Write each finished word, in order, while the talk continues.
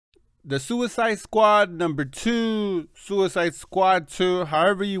the Suicide Squad #2, Suicide Squad 2,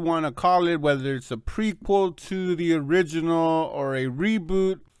 however you want to call it, whether it's a prequel to the original or a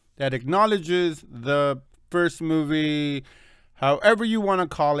reboot that acknowledges the first movie, however you want to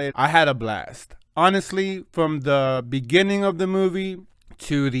call it, I had a blast. Honestly, from the beginning of the movie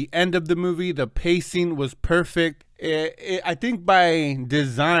to the end of the movie, the pacing was perfect. I think by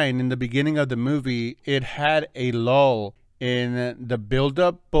design in the beginning of the movie, it had a lull in the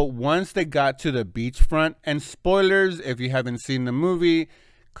buildup, but once they got to the beachfront, and spoilers if you haven't seen the movie,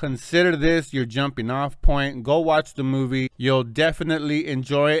 consider this your jumping off point. Go watch the movie. You'll definitely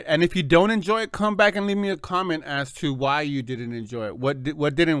enjoy it. And if you don't enjoy it, come back and leave me a comment as to why you didn't enjoy it. What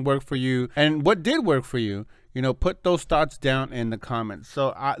didn't work for you and what did work for you. You know, put those thoughts down in the comments.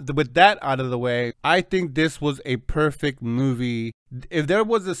 So with that out of the way, I think this was a perfect movie. If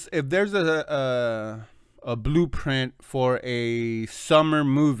there's a blueprint for a summer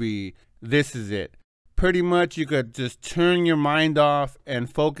movie, this is it. Pretty much you could just turn your mind off and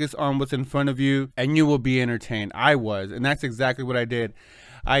focus on what's in front of you and you will be entertained. I was, and that's exactly what I did.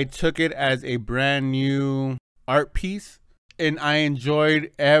 I took it as a brand new art piece and I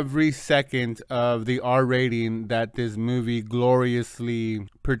enjoyed every second of the R rating that this movie gloriously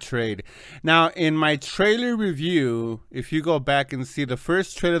portrayed. Now, in my trailer review, if you go back and see the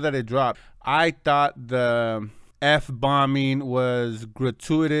first trailer that it dropped, I thought the F-bombing was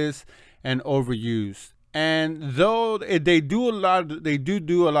gratuitous and overused. And though they do a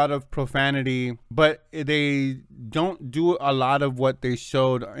lot of profanity, but they don't do a lot of what they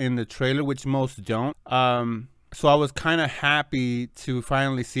showed in the trailer, which most don't. So I was kind of happy to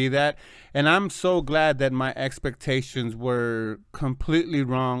finally see that. And I'm so glad that my expectations were completely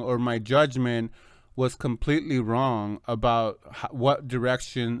wrong, or my judgment was completely wrong about what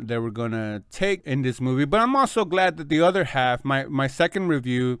direction they were going to take in this movie. But I'm also glad that the other half, my second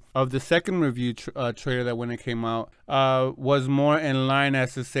review of the second review trailer that when it came out, was more in line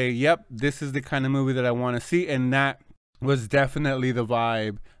as to say, yep, this is the kind of movie that I want to see. And that was definitely the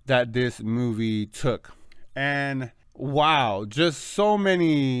vibe that this movie took. And wow, just so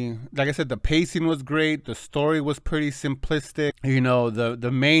many, like I said, the pacing was great. The story was pretty simplistic. You know,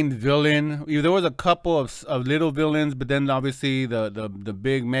 the main villain, there was a couple of little villains, but then obviously the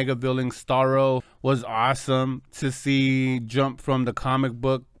big mega villain Starro was awesome to see jump from the comic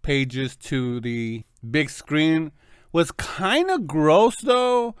book pages to the big screen. Was kind of gross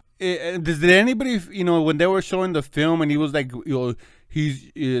though. Did anybody, you know, when they were showing the film and he was like, you know, he's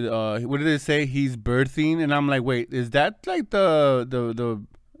what did they say, he's birthing, and I'm like, wait, is that like the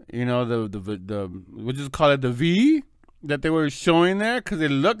you know, the what just call it, the V that they were showing there? Because it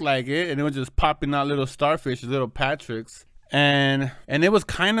looked like it, and it was just popping out little starfish, little Patricks. And it was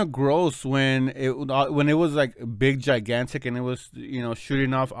kind of gross when it was like big, gigantic, and it was, you know,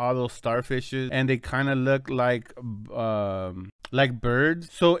 shooting off all those starfishes, and they kind of looked like birds.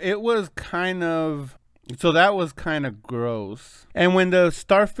 So it was kind of, so that was kind of gross. And when the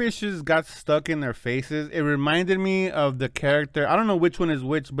starfishes got stuck in their faces, it reminded me of the character, I don't know which one is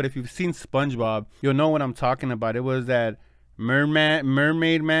which, but if you've seen SpongeBob, you'll know what I'm talking about. It was that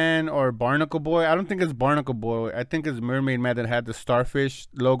Mermaid Man or Barnacle Boy. I don't think it's Barnacle Boy. I think it's Mermaid Man that had the starfish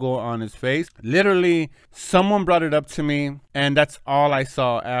logo on his face. Literally, someone brought it up to me, and that's all I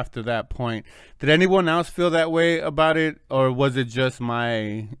saw after that point. Did anyone else feel that way about it, or was it just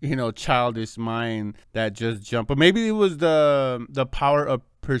my, you know, childish mind that just jumped? But maybe it was the power of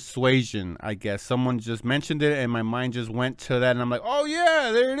persuasion, I guess. Someone just mentioned it and my mind just went to that, and I'm like, oh yeah,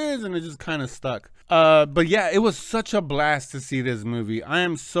 there it is, and it just kind of stuck. But yeah, it was such a blast to see this movie. I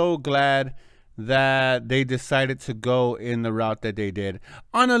am so glad that they decided to go in the route that they did.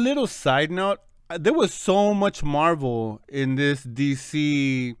 On a little side note, there was so much Marvel in this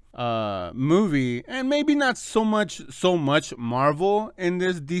DC movie, and maybe not so much Marvel in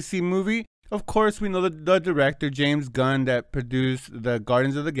this DC movie. Of course, we know the director, James Gunn, that produced the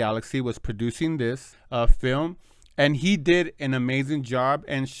Guardians of the Galaxy, was producing this film. And he did an amazing job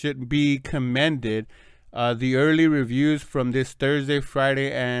and should be commended. The early reviews from this Thursday, Friday,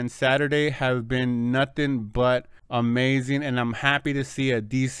 and Saturday have been nothing but amazing. And I'm happy to see a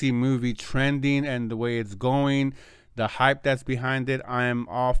DC movie trending and the way it's going, the hype that's behind it. I am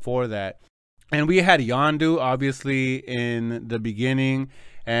all for that. And we had Yondu, obviously, in the beginning.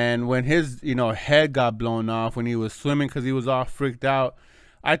 And when his, you know, head got blown off when he was swimming because he was all freaked out,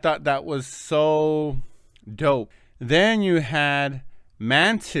 I thought that was so dope. Then you had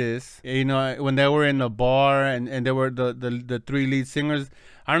Mantis, you know, when they were in the bar and there were the three lead singers.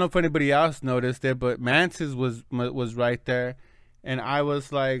 I don't know if anybody else noticed it, but Mantis was right there. And I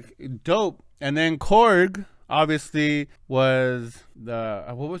was like, dope. And then Korg, obviously was the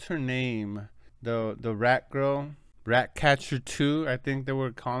what was her name? The rat girl, Rat Catcher 2, I think they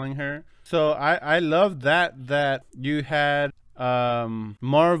were calling her. So I love that you had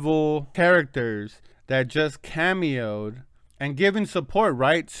Marvel characters that just cameoed and giving support,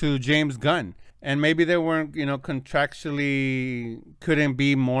 right, to James Gunn. And maybe they weren't, contractually couldn't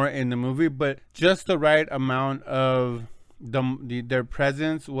be more in the movie, but just the right amount of their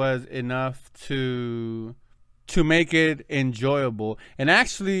presence was enough to make it enjoyable. And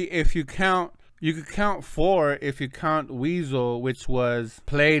actually, if you count, you could count 4 if you count Weasel, which was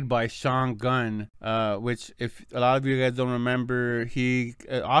played by Sean Gunn, which, if a lot of you guys don't remember, he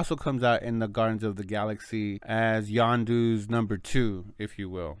also comes out in the Guardians of the Galaxy as Yondu's number 2, if you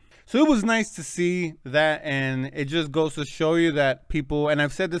will. So it was nice to see that, and it just goes to show you that people, and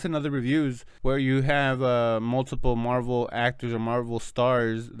I've said this in other reviews, where you have multiple Marvel actors or Marvel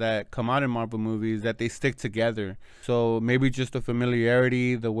stars that come out in Marvel movies, that they stick together. So maybe just the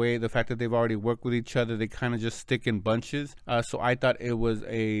familiarity, the fact that they've already worked with each other, they kind of just stick in bunches. So I thought it was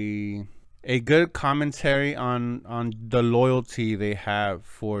a good commentary on the loyalty they have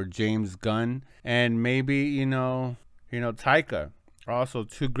for James Gunn, and maybe Taika. Also,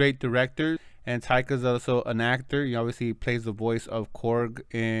 2 great directors, and Taika's also an actor. He obviously plays the voice of Korg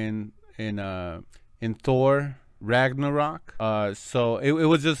in Thor Ragnarok. So it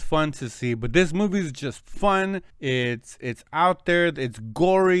was just fun to see. But this movie is just fun. It's out there. It's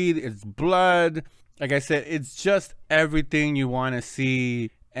gory. It's blood. Like I said, it's just everything you want to see.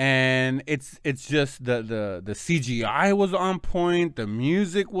 And it's just the CGI was on point, the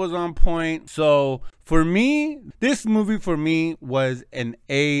music was on point. So for me, this movie for me was an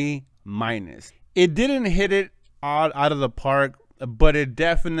A-. It didn't hit it out of the park, but it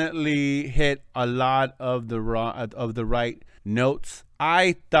definitely hit a lot of the right notes.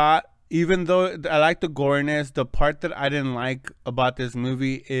 I thought, even though I like the goriness, the part that I didn't like about this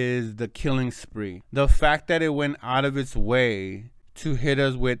movie is the killing spree. The fact that it went out of its way to hit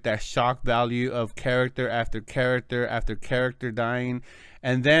us with that shock value of character after character after character dying.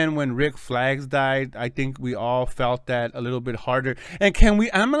 And then when Rick Flags died, I think we all felt that a little bit harder. And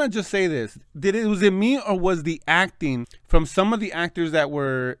I'm gonna just say this, was it me, or was the acting from some of the actors that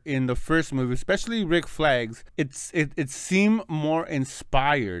were in the first movie, especially Rick Flags, it seemed more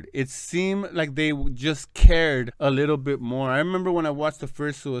inspired. It seemed like they just cared a little bit more. I remember when I watched the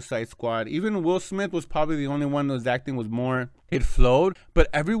first Suicide Squad, even Will Smith was probably the only one whose acting was more, it flowed, but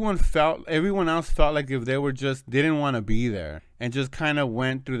everyone else felt like if they were just didn't want to be there and just kind of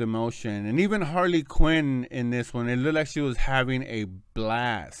went through the motion. And even Harley Quinn in this one, it looked like she was having a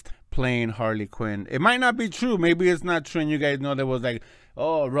blast playing Harley Quinn. It might not be true, maybe it's not true, and you guys know there was like,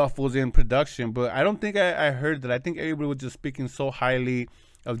 oh, Ruffles in production, but I don't think I heard that. I think everybody was just speaking so highly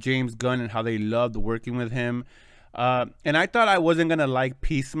of James Gunn and how they loved working with him. And I thought I wasn't gonna like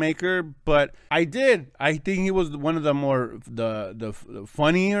Peacemaker, but I did. I think he was one of the more the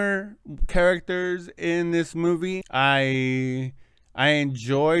funnier characters in this movie. I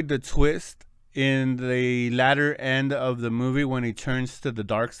enjoyed the twist in the latter end of the movie when he turns to the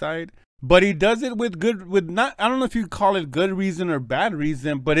dark side. But he does it with not, I don't know if you call it good reason or bad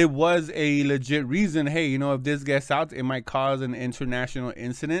reason, but it was a legit reason. Hey, if this gets out, it might cause an international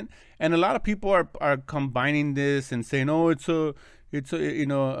incident. And a lot of people are combining this and saying, oh, it's a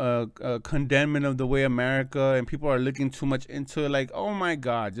condemnment of the way America, and people are looking too much into it. Like, oh my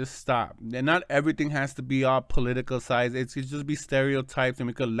God, just stop. And not everything has to be all political sides. It could just be stereotypes, and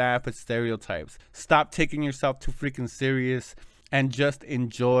we could laugh at stereotypes. Stop taking yourself too freaking serious and just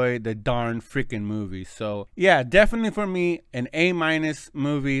enjoy the darn freaking movie. So yeah, definitely for me, an A-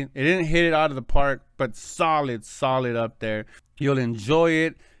 movie. It didn't hit it out of the park, but solid up there. You'll enjoy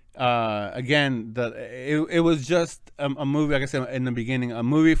it. Again, it was just a movie, like I said in the beginning, a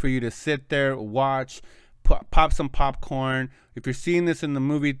movie for you to sit there, watch, pop some popcorn. If you're seeing this in the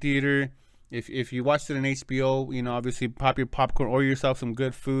movie theater, if you watched it on HBO, obviously pop your popcorn, order yourself some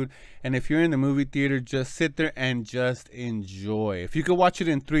good food. And if you're in the movie theater, just sit there and just enjoy. If you could watch it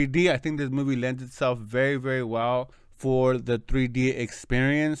in 3D, I think this movie lends itself very, very well for the 3D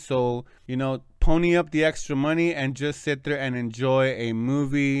experience. So, pony up the extra money and just sit there and enjoy a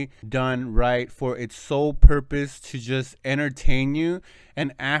movie done right for its sole purpose to just entertain you.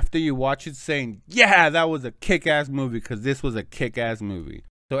 And after you watch it, saying, yeah, that was a kick-ass movie, because this was a kick-ass movie.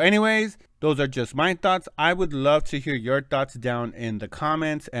 So anyways, those are just my thoughts. I would love to hear your thoughts down in the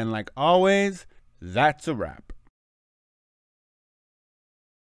comments. And like always, that's a wrap.